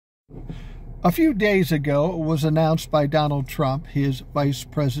A few days ago, it was announced by Donald Trump, his vice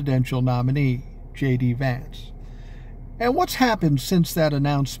presidential nominee, J.D. Vance. And what's happened since that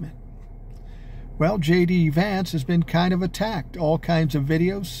announcement? Well, J.D. Vance has been kind of attacked. All kinds of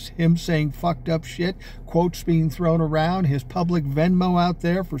videos, him saying fucked up shit, quotes being thrown around, his public Venmo out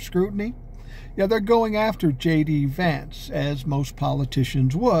there for scrutiny. Yeah, they're going after J.D. Vance, as most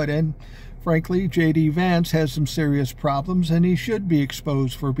politicians would, and frankly, J.D. Vance has some serious problems, and he should be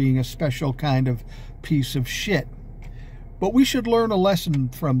exposed for being a special kind of piece of shit. But we should learn a lesson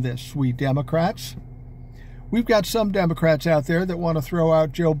from this, we Democrats. We've got some Democrats out there that want to throw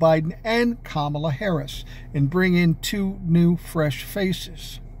out Joe Biden and Kamala Harris and bring in two new, fresh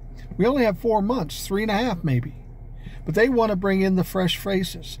faces. We only have 4 months, 3.5 maybe. But they want to bring in the fresh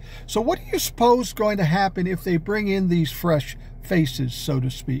faces. So what do you suppose is going to happen if they bring in these fresh faces, so to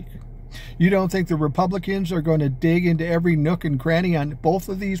speak? You don't think the Republicans are going to dig into every nook and cranny on both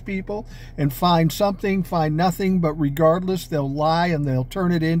of these people and find something, find nothing, but regardless, they'll lie and they'll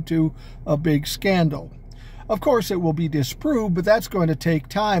turn it into a big scandal? Of course, it will be disproved, but that's going to take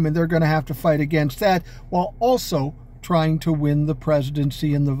time, and they're going to have to fight against that while also trying to win the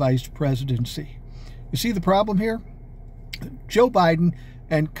presidency and the vice presidency. You see the problem here? Joe Biden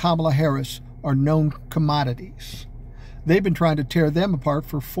and Kamala Harris are known commodities. They've been trying to tear them apart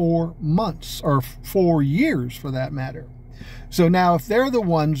for 4 months, or 4 years for that matter. So now if they're the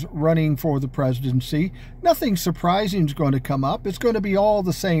ones running for the presidency, nothing surprising is going to come up. It's going to be all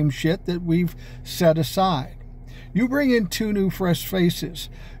the same shit that we've set aside. You bring in two new fresh faces,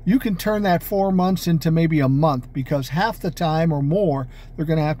 you can turn that 4 months into maybe a month, because half the time or more, they're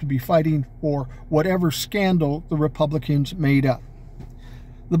going to have to be fighting for whatever scandal the Republicans made up.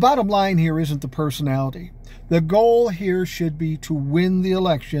 The bottom line here isn't the personality. The goal here should be to win the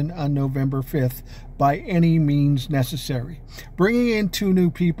election on November 5th by any means necessary. Bringing in two new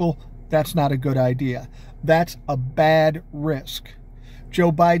people, that's not a good idea. That's a bad risk.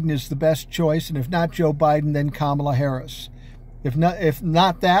 Joe Biden is the best choice, and if not Joe Biden, then Kamala Harris. If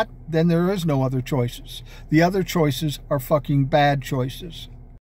not that, then there is no other choices. The other choices are fucking bad choices.